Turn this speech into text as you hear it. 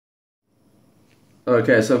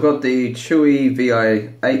Okay, so I've got the Chuwi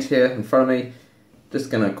Vi8 here in front of me.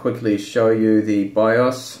 Just going to quickly show you the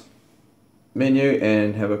BIOS menu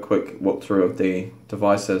and have a quick walkthrough of the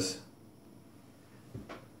devices.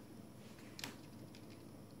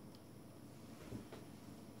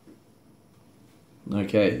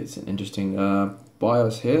 Okay, it's an interesting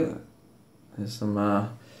BIOS here. There's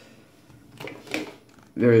some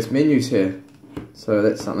various menus here. So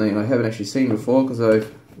that's something I haven't actually seen before because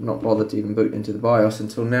I've not bothered to even boot into the BIOS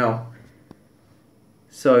until now.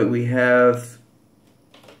 So we have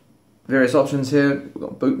various options here. We've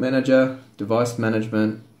got boot manager, device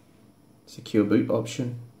management, secure boot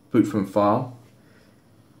option, boot from file.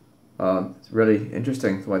 It's really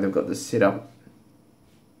interesting the way they've got this set up.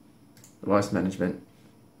 Device management.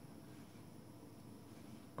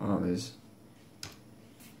 There's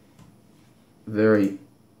very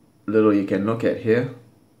little you can look at here.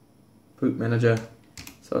 Boot manager.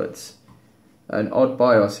 So it's an odd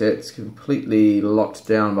BIOS here. It's completely locked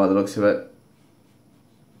down by the looks of it.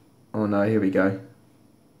 Oh no, here we go.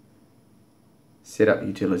 Setup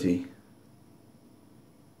utility.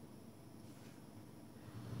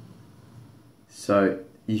 So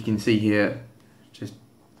you can see here, just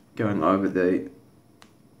going over the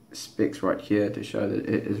specs right here to show that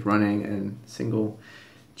it is running in single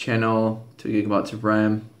channel, 2 GB of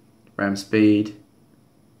RAM, RAM speed.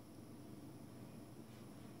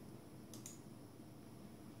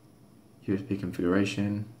 USB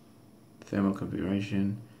configuration, thermal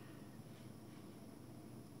configuration.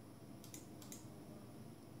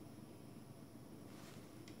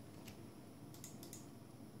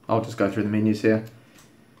 I'll just go through the menus here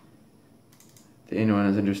if anyone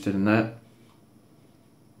is interested in that.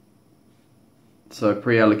 So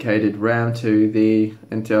pre-allocated RAM to the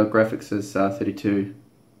Intel graphics is 32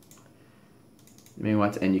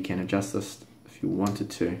 megabytes, and you can adjust this if you wanted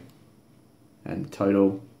to. And the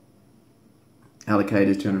total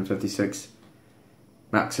allocated 256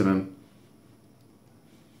 maximum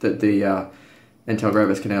that the Intel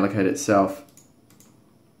graphics can allocate itself.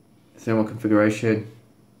 Thermal configuration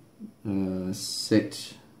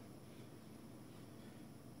set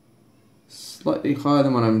slightly higher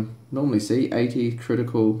than what I'm normally see. 80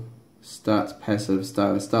 critical, starts passive,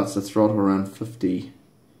 starts the throttle around 50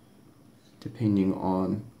 depending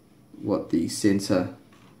on what the sensor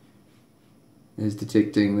is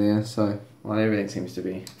detecting there. So well, everything seems to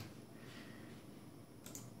be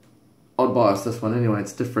odd BIOS, this one anyway.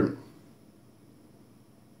 It's different.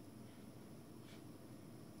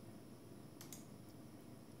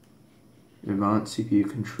 Advanced CPU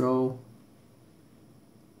control.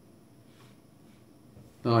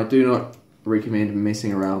 Now, I do not recommend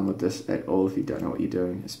messing around with this at all if you don't know what you're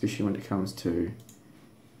doing, especially when it comes to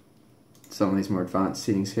some of these more advanced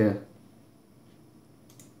settings here.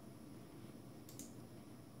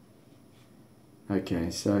 Okay,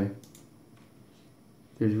 so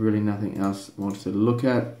there's really nothing else I wanted to look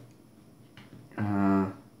at.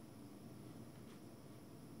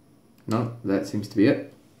 No, that seems to be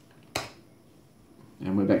it.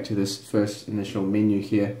 And we're back to this first initial menu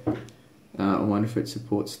here. I wonder if it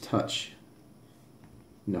supports touch.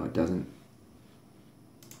 No, it doesn't.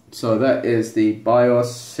 So that is the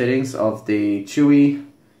BIOS settings of the Chuwi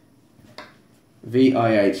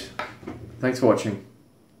Vi8. Thanks for watching.